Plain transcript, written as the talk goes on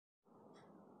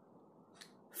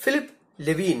Philip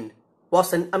Levine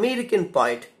was an American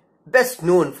poet best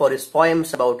known for his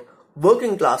poems about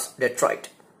working-class Detroit.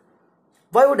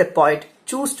 Why would a poet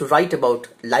choose to write about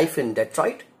life in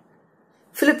Detroit?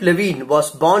 Philip Levine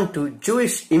was born to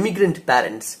Jewish immigrant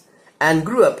parents and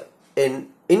grew up in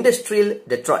industrial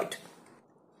Detroit.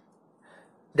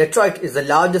 Detroit is the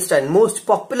largest and most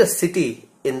populous city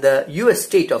in the US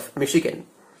state of Michigan.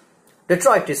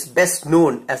 Detroit is best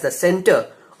known as the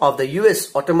center of the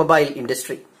US automobile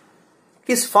industry.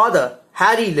 His father,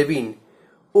 Harry Levine,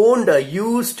 owned a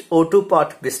used auto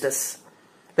part business.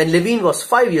 When Levine was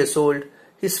 5 years old,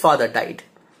 his father died.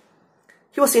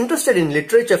 He was interested in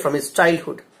literature from his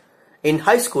childhood. In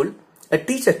high school, a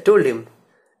teacher told him,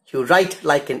 "You write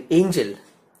like an angel.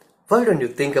 Why don't you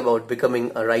think about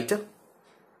becoming a writer?"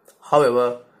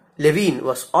 However, Levine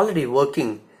was already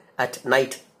working at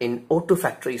night in auto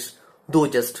factories, though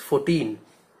just 14.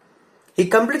 He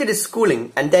completed his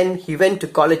schooling and then he went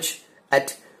to college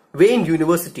at Wayne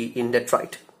University in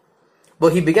Detroit,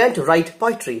 where he began to write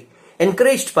poetry,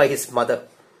 encouraged by his mother,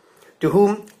 to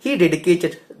whom he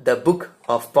dedicated the book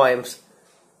of poems,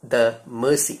 The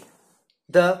Mercy.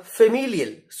 The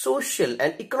familial, social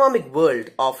and economic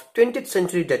world of 20th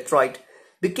century Detroit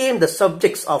became the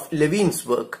subjects of Levine's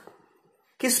work.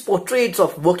 His portraits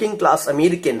of working class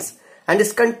Americans and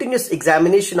his continuous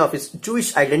examination of his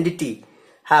Jewish identity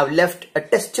have left a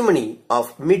testimony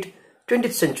of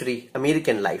mid-20th century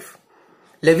American life.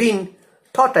 Levine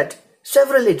taught at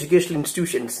several educational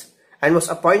institutions and was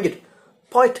appointed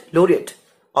Poet Laureate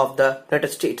of the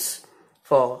United States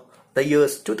for the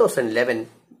years 2011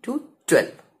 to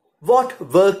 12. What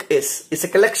Work Is a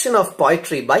collection of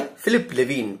poetry by Philip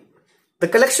Levine. The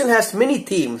collection has many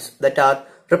themes that are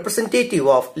representative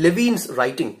of Levine's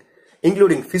writing,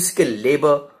 including physical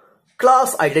labor,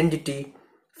 class identity,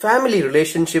 family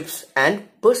relationships, and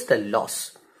personal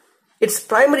loss. Its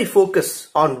primary focus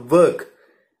on work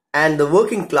and the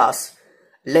working class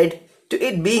led to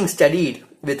it being studied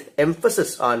with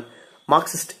emphasis on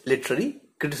Marxist literary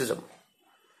criticism.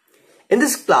 In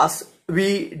this class,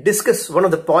 we discuss one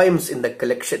of the poems in the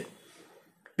collection.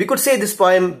 We could say this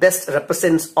poem best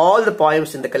represents all the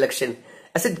poems in the collection,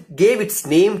 as it gave its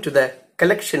name to the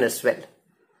collection as well.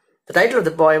 The title of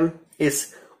the poem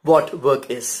is What Work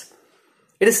Is.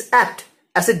 It is apt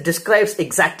as it describes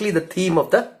exactly the theme of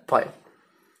the poem.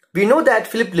 We know that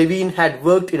Philip Levine had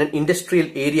worked in an industrial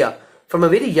area from a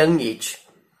very young age.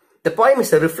 The poem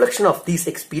is a reflection of these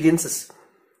experiences.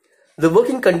 The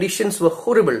working conditions were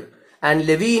horrible, and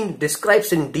Levine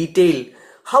describes in detail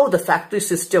how the factory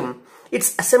system,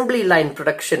 its assembly line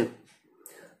production,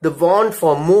 the want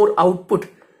for more output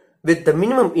with the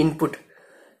minimum input,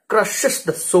 crushes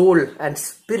the soul and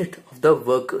spirit of the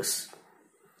workers.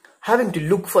 Having to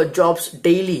look for jobs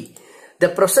daily, the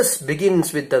process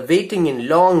begins with the waiting in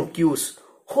long queues,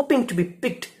 hoping to be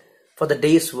picked for the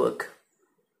day's work.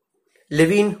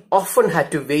 Levine often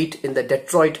had to wait in the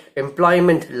Detroit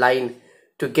employment line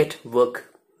to get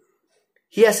work.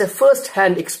 He has a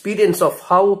first-hand experience of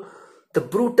how the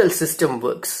brutal system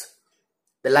works.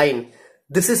 The line,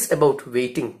 "This is about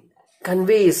waiting,"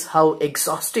 conveys how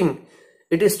exhausting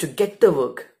it is to get the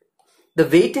work. The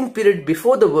waiting period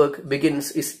before the work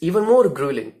begins is even more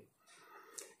grueling.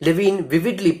 Levine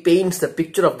vividly paints the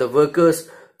picture of the workers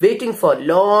waiting for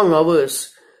long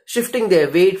hours, shifting their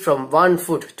weight from one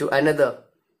foot to another.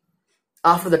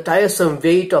 After the tiresome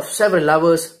wait of several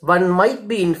hours, one might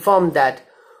be informed that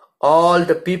all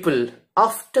the people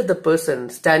after the person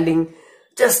standing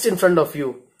just in front of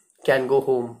you can go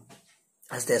home,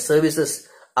 as their services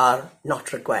are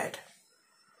not required.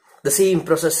 The same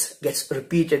process gets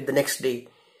repeated the next day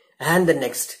and the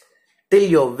next, till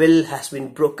your will has been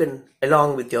broken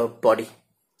along with your body.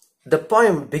 The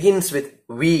poem begins with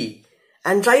 "we,"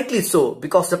 and rightly so,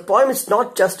 because the poem is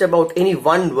not just about any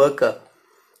one worker,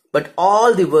 but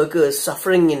all the workers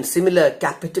suffering in similar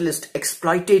capitalist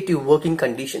exploitative working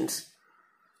conditions.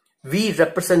 We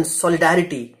represent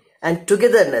solidarity and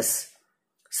togetherness.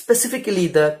 Specifically,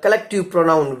 the collective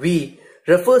pronoun "we"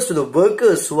 refers to the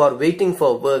workers who are waiting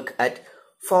for work at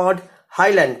Ford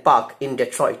Highland Park in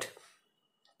Detroit.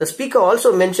 The speaker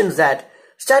also mentions that,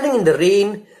 standing in the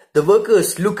rain, the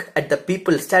workers look at the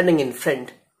people standing in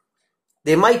front.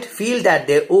 They might feel that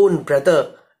their own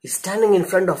brother is standing in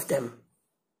front of them.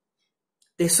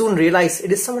 They soon realize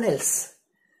it is someone else.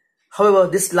 However,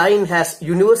 this line has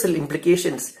universal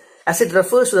implications, as it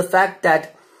refers to the fact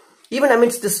that even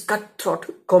amidst this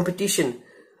cutthroat competition,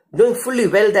 knowing fully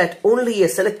well that only a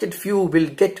selected few will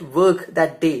get work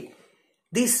that day,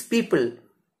 these people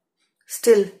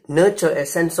still nurture a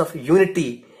sense of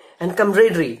unity and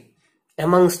camaraderie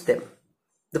amongst them.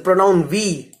 The pronoun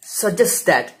we suggests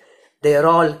that they are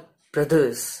all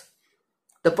brothers.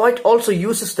 The poet also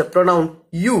uses the pronoun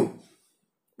you.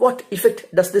 What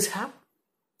effect does this have?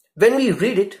 When we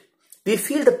read it, we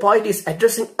feel the poet is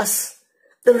addressing us,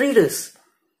 the readers.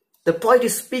 The poet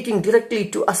is speaking directly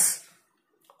to us,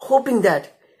 hoping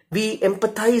that we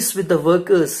empathize with the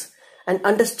workers and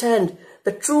understand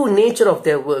the true nature of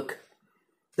their work.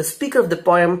 The speaker of the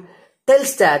poem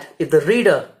tells that if the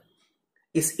reader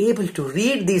is able to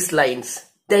read these lines,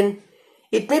 then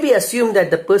it may be assumed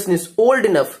that the person is old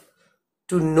enough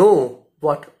to know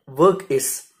what work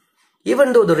is,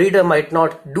 even though the reader might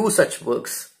not do such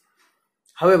works.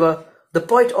 However, the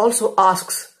poet also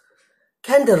asks,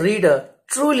 can the reader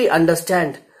truly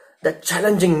understand the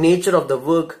challenging nature of the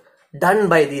work done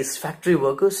by these factory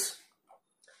workers?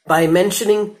 By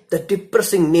mentioning the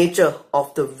depressing nature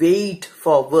of the wait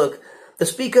for work, the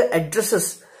speaker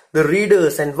addresses the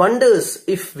readers and wonders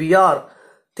if we are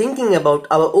thinking about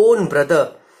our own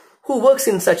brother who works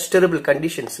in such terrible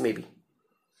conditions maybe.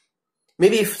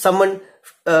 Maybe if someone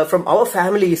from our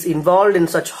family is involved in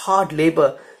such hard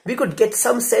labor, we could get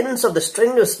some sense of the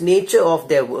strenuous nature of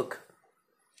their work.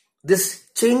 This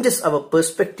changes our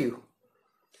perspective.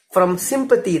 From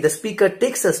sympathy, the speaker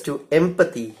takes us to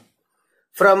empathy.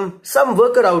 From some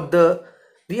worker out there,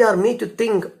 we are made to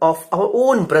think of our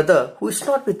own brother who is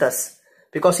not with us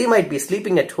because he might be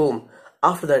sleeping at home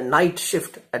after the night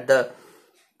shift at the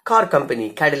car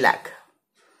company, Cadillac.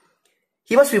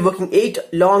 He must be working 8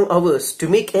 long hours to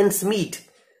make ends meet.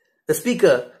 The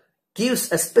speaker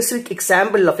gives a specific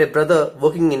example of a brother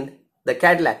working in the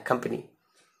Cadillac company.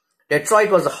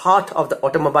 Detroit was the heart of the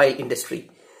automobile industry.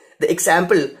 The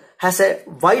example has a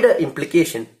wider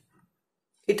implication.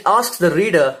 It asks the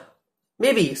reader,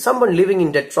 maybe someone living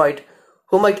in Detroit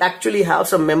who might actually have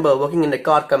some member working in a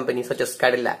car company such as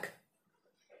Cadillac.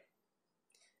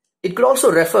 It could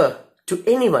also refer to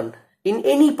anyone in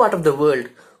any part of the world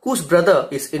whose brother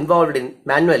is involved in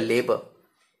manual labor.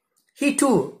 He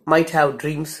too might have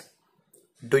dreams.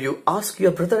 Do you ask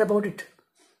your brother about it?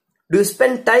 Do you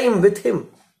spend time with him?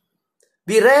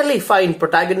 We rarely find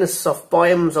protagonists of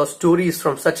poems or stories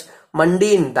from such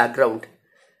mundane background.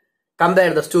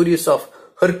 Compare the stories of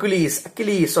Hercules,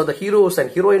 Achilles, or the heroes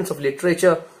and heroines of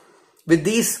literature with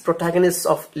these protagonists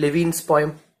of Levine's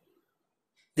poem.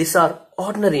 These are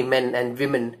ordinary men and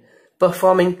women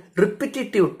performing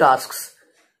repetitive tasks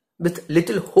with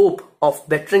little hope of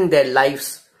bettering their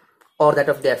lives or that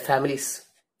of their families.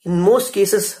 In most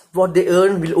cases, what they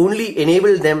earn will only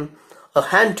enable them a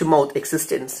hand-to-mouth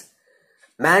existence.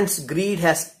 Man's greed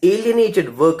has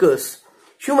alienated workers,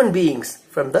 human beings,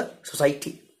 from the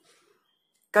society.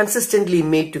 Consistently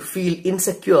made to feel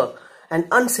insecure and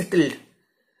unsettled,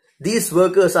 these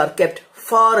workers are kept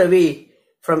far away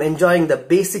from enjoying the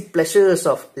basic pleasures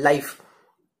of life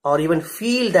or even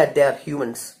feel that they are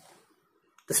humans.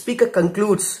 The speaker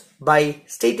concludes by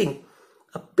stating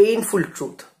a painful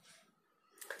truth.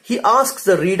 He asks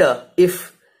the reader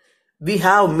if we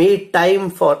have made time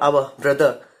for our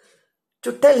brother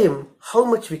to tell him how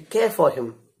much we care for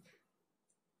him.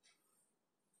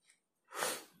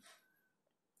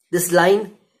 This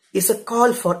line is a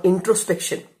call for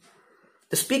introspection.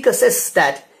 The speaker says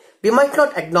that we might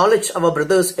not acknowledge our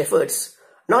brother's efforts,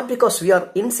 not because we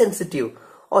are insensitive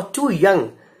or too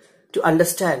young to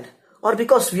understand, or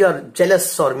because we are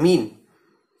jealous or mean.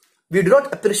 We do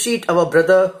not appreciate our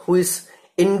brother who is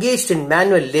engaged in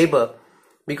manual labor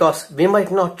because we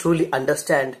might not truly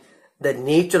understand the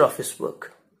nature of his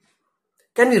work.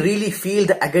 Can we really feel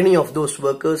the agony of those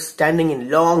workers standing in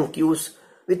long queues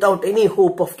without any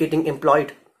hope of getting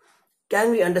employed?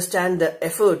 Can we understand the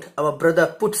effort our brother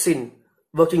puts in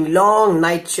working long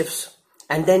night shifts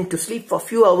and then to sleep for a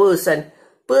few hours and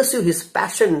pursue his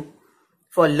passion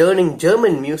for learning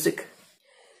German music?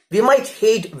 We might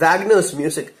hate Wagner's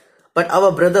music, but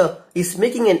our brother is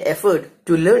making an effort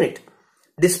to learn it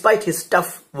despite his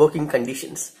tough working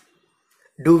conditions.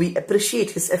 Do we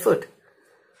appreciate his effort?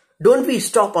 Don't we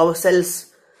stop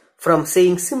ourselves from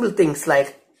saying simple things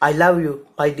like, "I love you,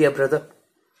 my dear brother"?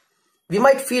 We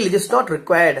might feel it is not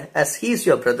required as he is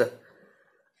your brother.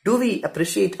 Do we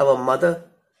appreciate our mother,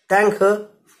 thank her,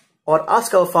 or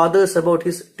ask our fathers about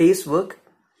his day's work?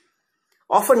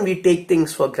 Often we take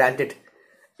things for granted.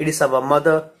 It is our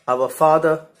mother, our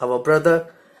father, our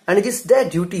brother, and it is their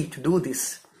duty to do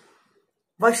this.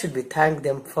 Why should we thank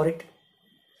them for it?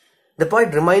 The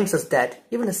poet reminds us that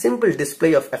even a simple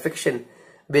display of affection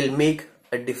will make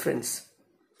a difference.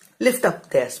 Lift up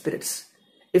their spirits.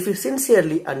 If we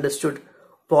sincerely understood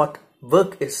what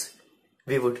work is,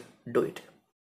 we would do it.